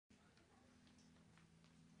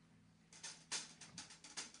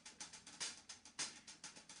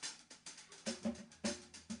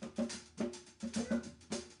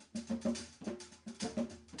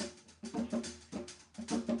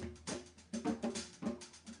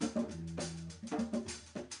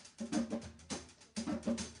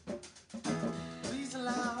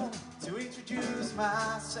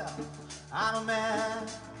myself, I'm a man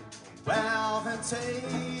of wealth and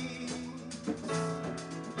taste.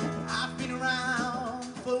 I've been around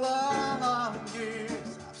for long, long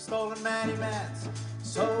years. I've stolen many men's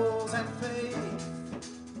souls and faith.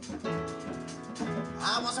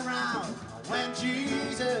 I was around when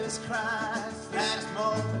Jesus Christ had his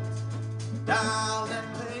moment down and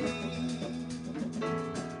pain.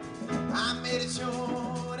 I made it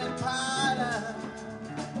short and Pilate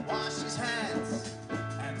washed his hands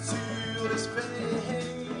and sealed his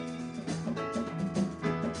face.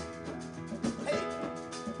 Hey,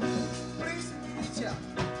 please meet ya.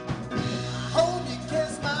 I hope you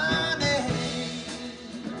guess my name.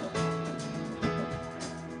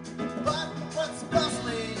 But what's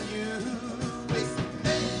puzzling you is the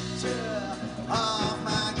nature of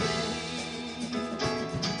my game.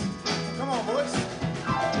 Come on, boys.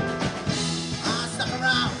 I stuck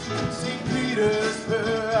around St.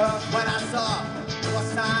 Petersburg when I saw it was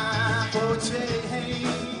time for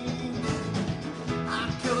change. I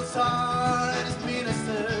killed the Tsar and his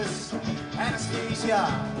ministers, anesthesia,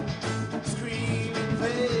 screaming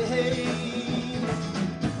pain.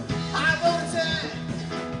 I wrote a tank,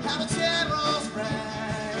 have a general's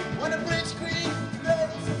rank, when a bridge creek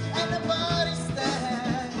breaks and the body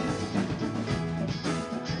stands.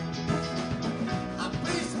 I'm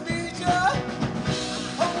pleased to meet you.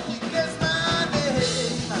 I hope you guess my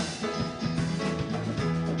name.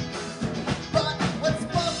 But what's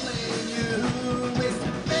puzzling you is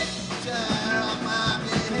the picture of my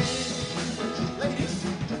name. Ladies,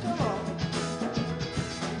 come on.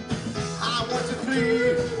 I want to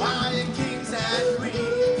flee while your kings and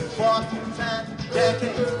queens fought for 10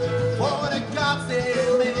 decades for the gods they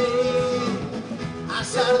made. I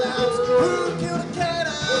shouted out, who killed the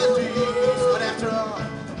Kennedys? But after all,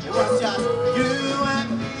 it was just you and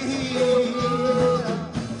me.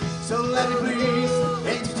 So let me please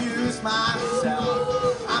introduce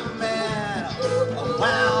myself. I'm a man of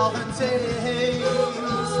wealth and taste.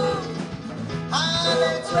 I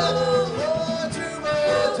did travel for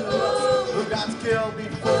troubadours who got killed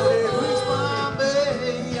before they reached Bombay.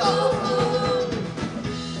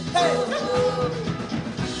 Hey,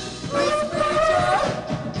 please meet you.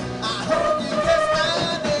 I hope you guess my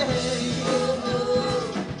name.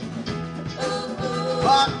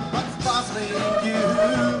 But what's puzzling you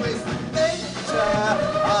is the nature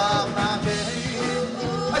of my game.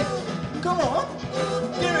 Hey, come on,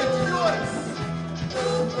 give it to us.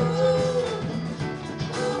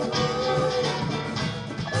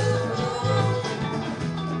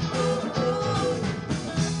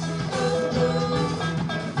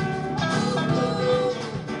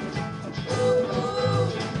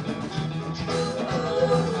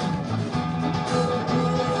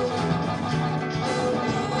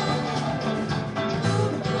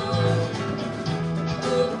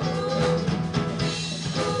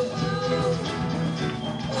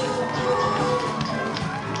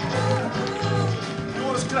 You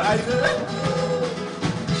want to schrijven?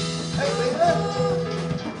 Hey baby,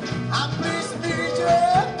 I'm pleased to meet you.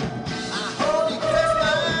 I hope you guess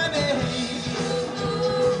my name.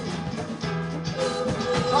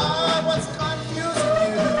 Oh, what's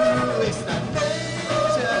confusing you is the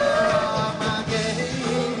nature of my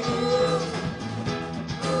game.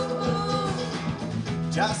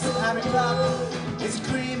 Just having luck is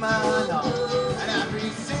cream and all, and every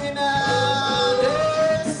sinner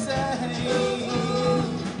they say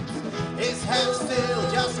is heaven still.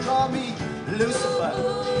 Just call me Lucifer,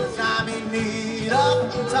 'cause I'm in need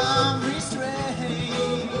of time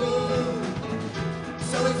restraint.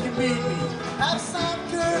 So if you meet me, have some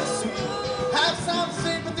courtesy, have some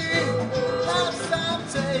sympathy, have some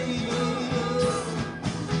taste.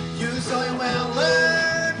 Use all your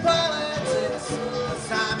well-learned politics,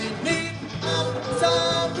 'cause I'm in need of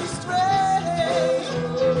some restraint.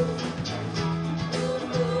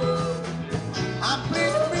 I'm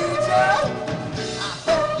pleased to meet you. I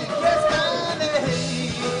hope you guess my name.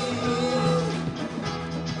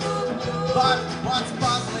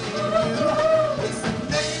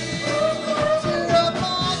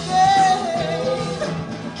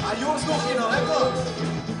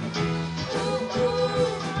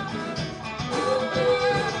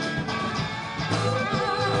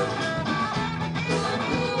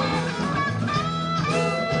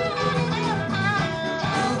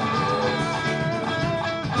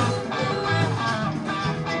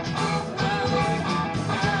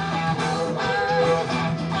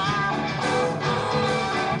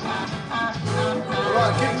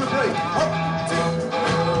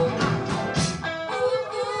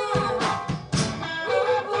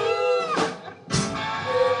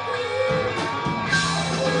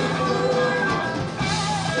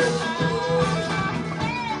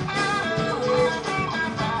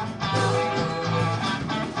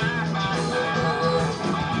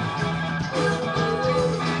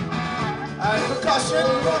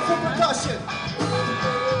 percussion, one for percussion.